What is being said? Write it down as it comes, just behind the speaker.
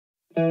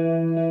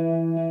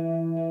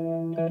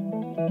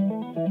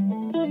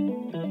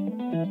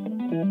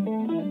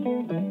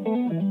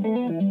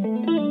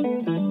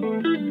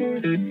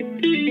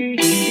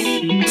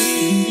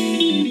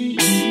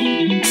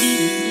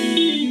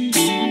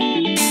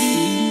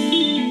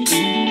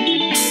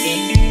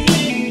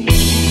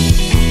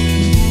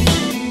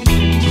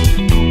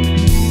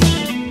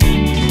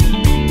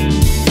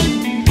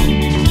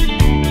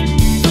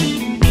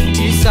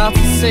Out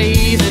to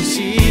say that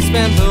she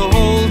spent the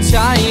whole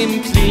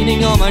time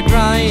cleaning all my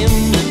grime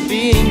and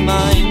being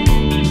mine.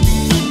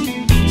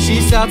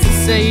 She's out to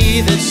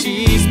say that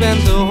she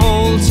spent the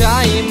whole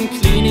time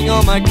cleaning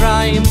all my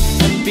grime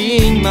and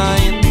being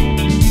mine.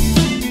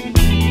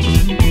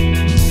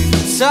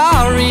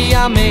 Sorry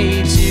I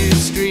made you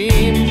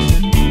scream.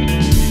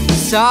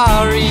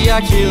 Sorry I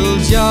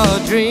killed your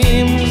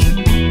dreams.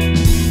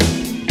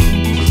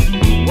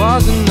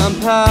 Wasn't on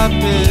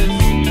purpose.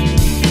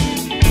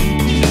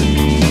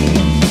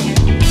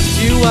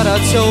 What I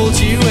told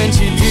you and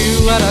you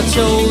do what I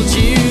told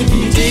you.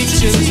 The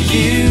addiction to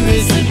you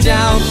is the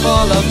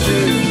downfall of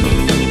truth.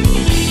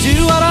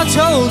 Do what I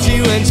told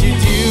you and you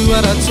do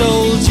what I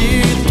told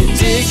you. The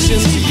addiction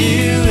to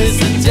you is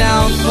the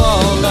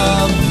downfall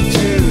of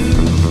truth.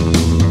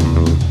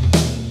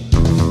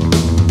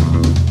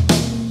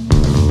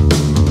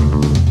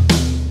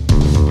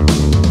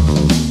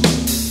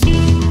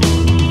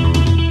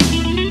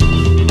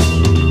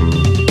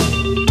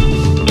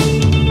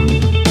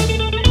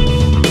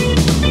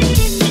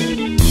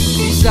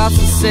 Out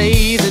to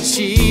say that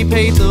she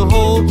paid the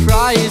whole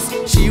price.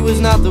 She was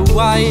not the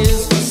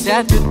wise, we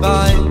said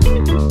goodbye.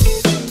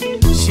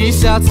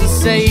 She's out to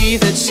say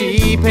that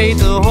she paid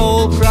the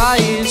whole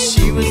price.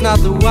 She was not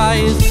the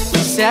wise, we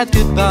said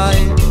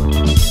goodbye.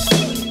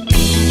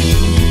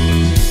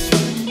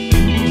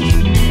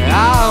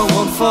 I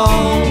won't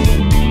fall,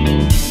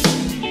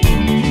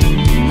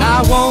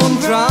 I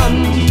won't run,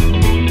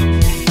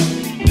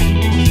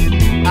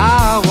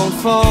 I won't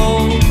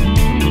fall.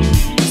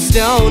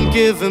 Don't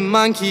give a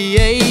monkey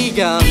a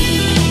gun.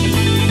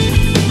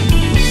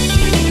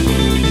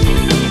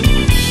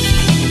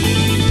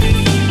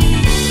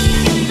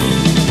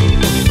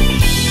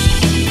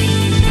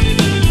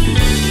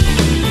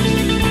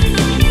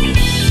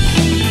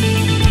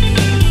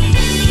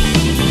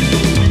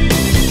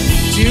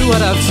 Do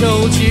what I've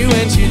told you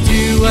and you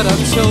do what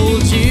I've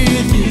told you.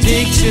 The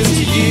addiction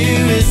to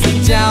you is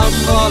the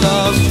downfall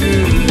of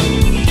truth.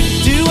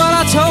 Do what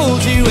I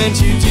told you and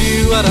you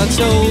do what I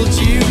told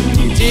you.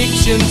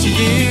 Addiction to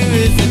you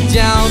is the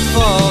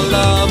downfall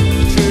of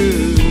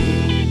truth.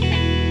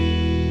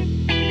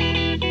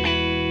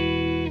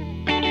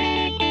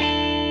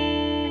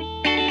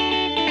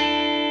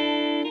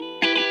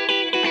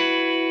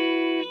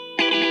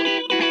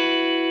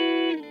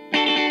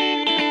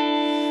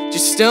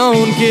 Just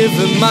don't give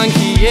a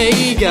monkey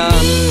a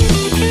gun.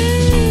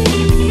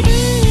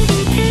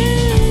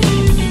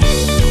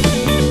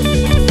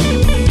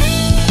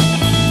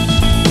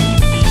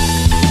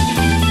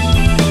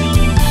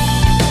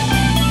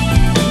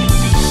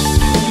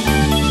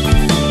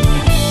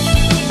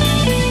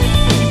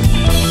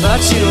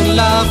 But you don't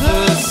love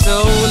her,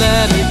 so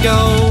let her go.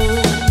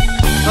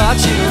 But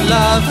you don't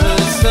love her,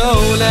 so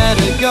let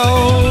her go.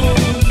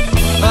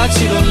 But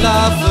you don't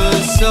love her,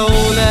 so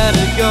let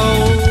her go.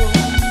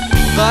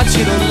 But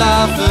you don't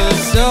love her,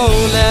 so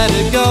let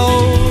her go.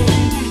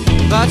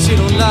 But you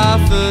don't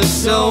love her,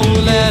 so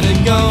let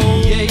her go.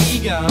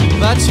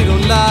 But you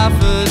don't love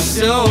her,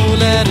 so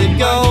let her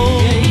go.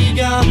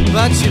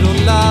 But you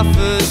don't love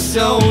her,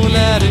 so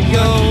let her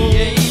go.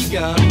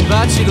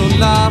 But you don't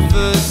love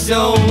her,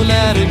 so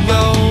let her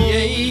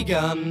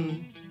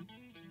go.